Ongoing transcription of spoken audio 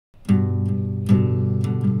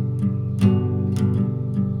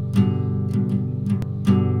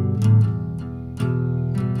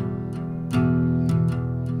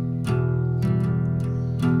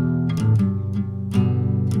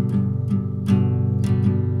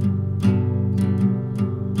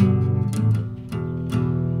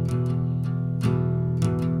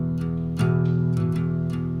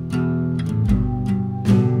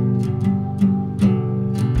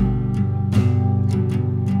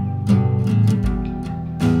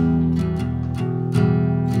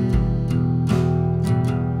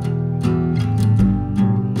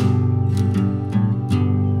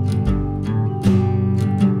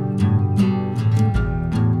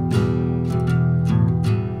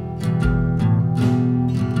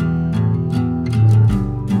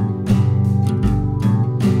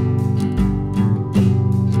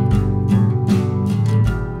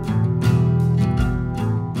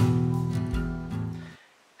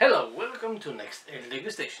Welcome to next ale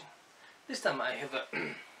degustation. This time I have a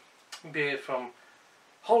beer from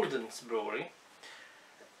Holdens Brewery,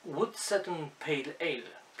 Woodsetton Pale Ale,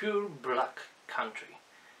 pure black country,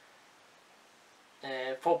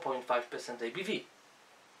 4.5% ABV.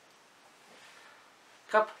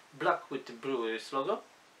 Cup black with the brewery's logo.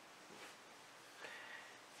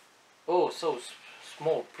 Oh, so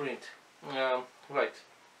small print. Right.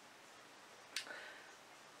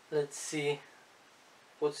 Let's see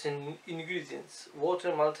what's in ingredients.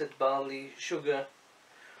 Water, malted barley, sugar,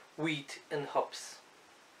 wheat and hops.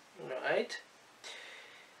 Right.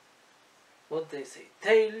 What they say.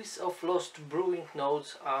 Tales of lost brewing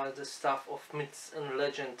notes are the stuff of myths and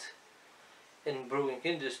legend in brewing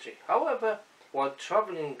industry. However, while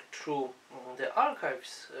traveling through the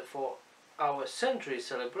archives for our century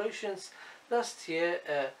celebrations, last year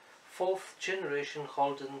a fourth generation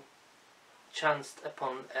Holden chanced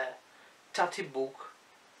upon a tatty book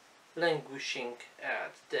languishing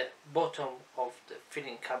at the bottom of the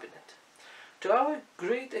filling cabinet. To our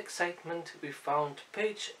great excitement, we found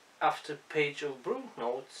page after page of brewing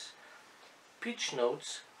notes, pitch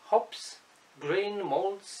notes, hops, grain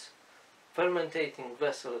malts, fermentating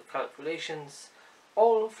vessel calculations,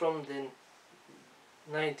 all from the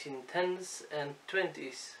 1910s and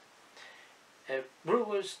 20s. A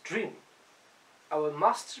brewer's dream. Our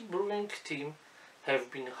master brewing team have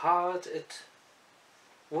been hard at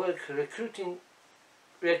work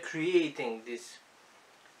recreating this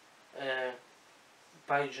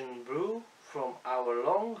Belgian brew from our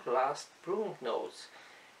long-last brewing notes.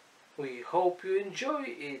 We hope you enjoy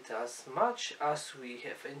it as much as we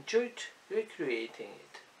have enjoyed recreating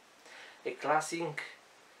it. A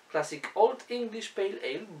classic Old English Pale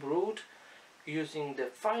Ale brewed using the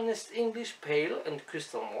finest English pale and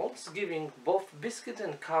crystal malts, giving both biscuit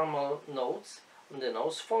and caramel notes on the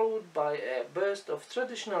nose, followed by a burst of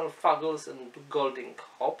traditional Fuggles and Goldings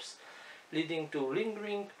hops, leading to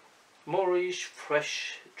lingering moreish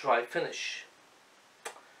fresh dry finish.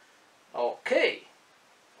 Okay.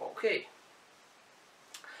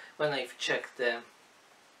 When I've checked the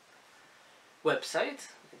website,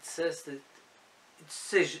 it says that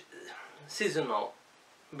it's seasonal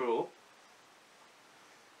brew,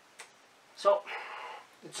 so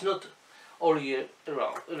it's not all year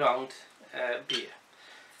round beer.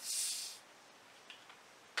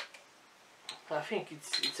 I think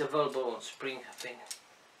it's available on spring, I think.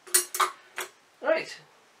 Right,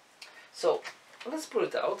 so let's pour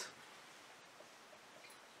it out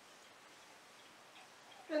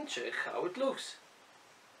and check how it looks.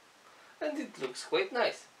 And it looks quite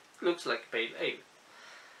nice. Looks like pale ale.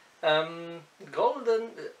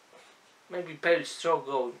 Golden, maybe pale straw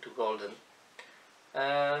going to golden.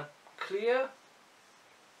 Clear.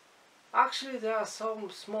 Actually, there are some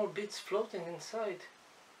small bits floating inside,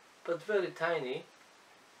 but very tiny,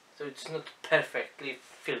 so it's not perfectly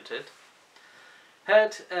filtered.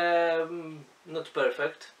 Head, not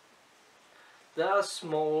perfect. There are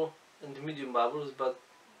small and medium bubbles, but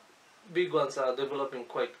big ones are developing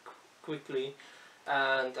quite quickly,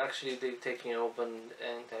 and actually they're taking over,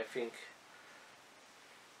 and I think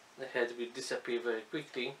the head will disappear very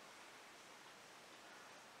quickly.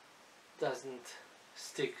 Doesn't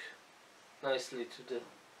stick nicely to the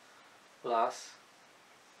glass.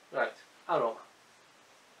 Right, aroma.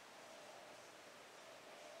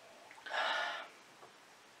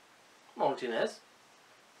 Maltiness.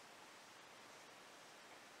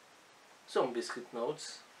 Some biscuit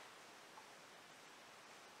notes.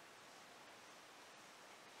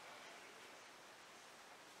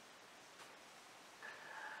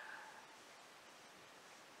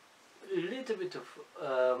 A little bit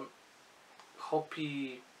of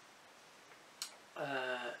hoppy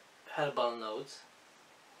herbal notes.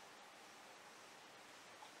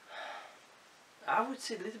 I would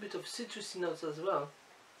say a little bit of citrusy notes as well,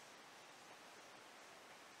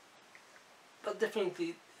 but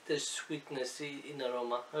definitely there's sweetness in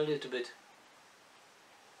aroma, a little bit.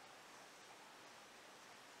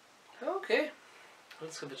 Okay,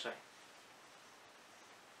 let's have a try.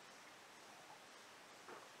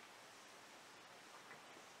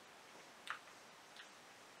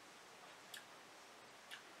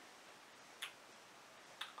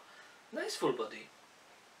 Nice full body.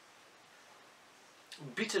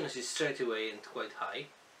 Bitterness is straight away and quite high.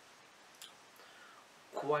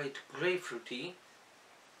 Quite grapefruity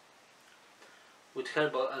with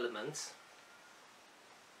herbal elements.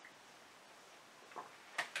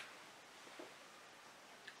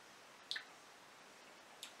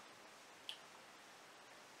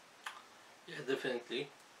 Yeah, definitely.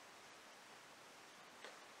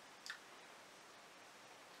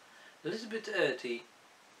 A little bit earthy,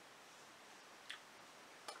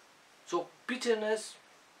 So bitterness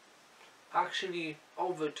actually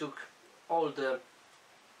overtook all the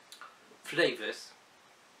flavors.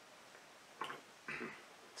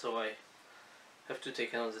 So I have to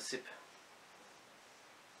take another sip.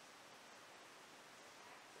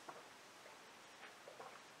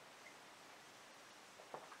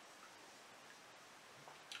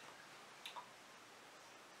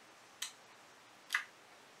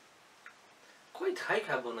 Quite high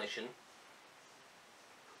carbonation.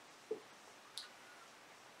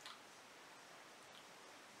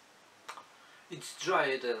 It's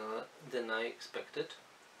drier than I expected.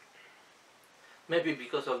 Maybe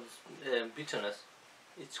because of bitterness.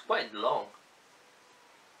 It's quite long.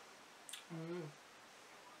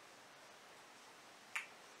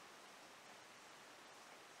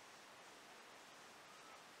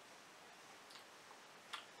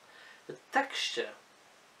 The texture.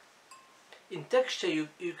 In texture, you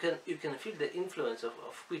can feel the influence of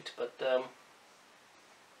wheat, but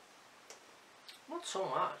not so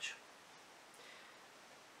much.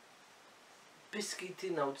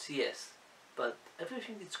 Biscuity notes, yes, but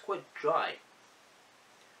everything is quite dry.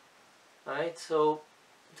 Right, so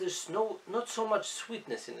there's not so much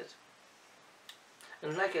sweetness in it,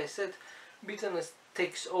 and like I said, bitterness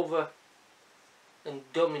takes over and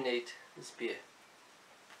dominate this beer.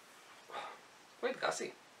 Quite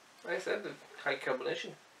gassy. I said the high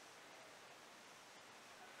carbonation.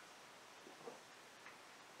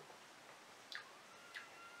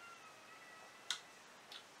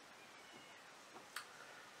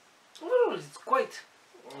 Overall, it's quite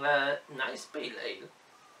nice pale ale.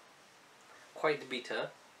 Quite bitter.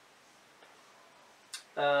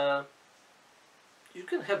 You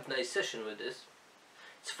can have nice session with this.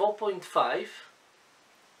 It's 4.5,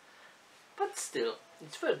 but still,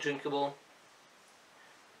 it's very drinkable.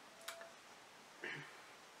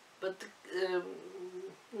 But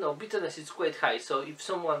no, bitterness is quite high, so if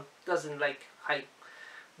someone doesn't like high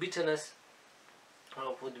bitterness,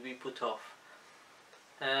 would be put off.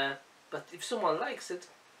 But if someone likes it,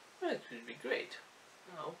 well, it would be great.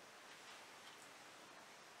 You know.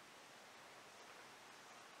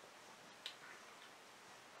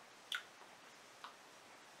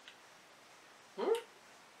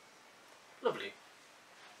 Lovely.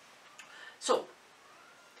 So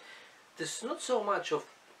there's not so much of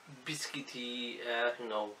biscuity,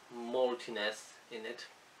 maltiness in it.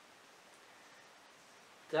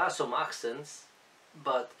 There are some accents,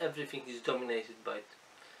 but everything is dominated by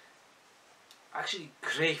actually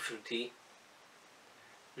grapefruity,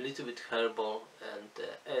 a little bit herbal, and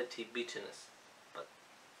earthy bitterness, but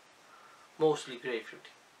mostly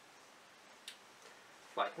grapefruity.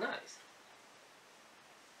 Quite nice.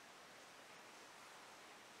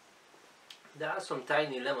 There are some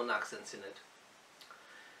tiny lemon accents in it.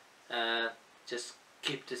 Just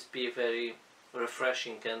keep this beer very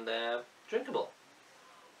refreshing and drinkable.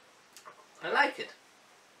 I like it.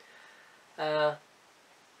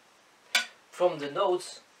 From the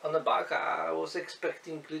notes on the back, I was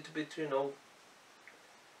expecting a little bit,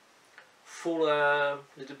 fuller, a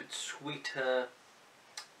little bit sweeter,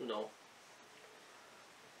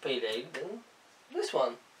 pale ale than this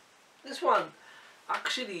one. This one,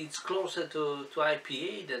 actually, it's closer to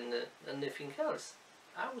IPA than anything else,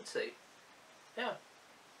 I would say. Yeah.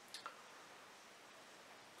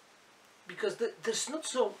 Because there's not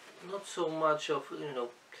so much of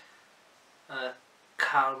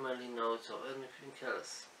caramely notes or anything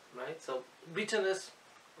else, right? So bitterness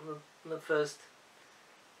on the first.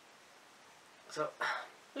 So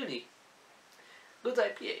really good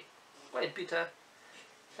IPA, quite bitter.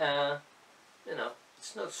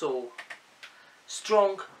 It's not so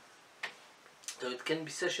strong, so it can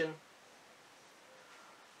be session.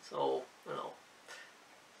 So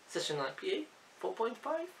session IPA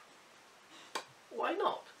 4.5. Why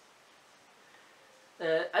not?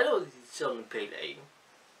 I know it's only pale ale,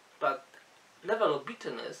 but level of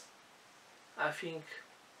bitterness, I think,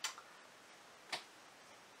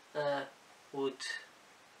 would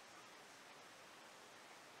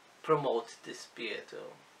promote this beer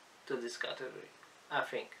to this category, I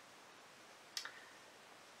think.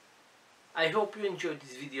 I hope you enjoyed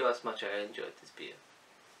this video as much as I enjoyed this beer.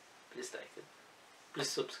 Please like it. Please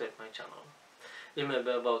subscribe my channel.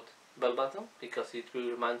 Remember about bell button, because it will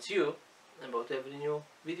remind you about every new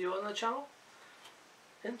video on the channel.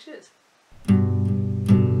 And cheers.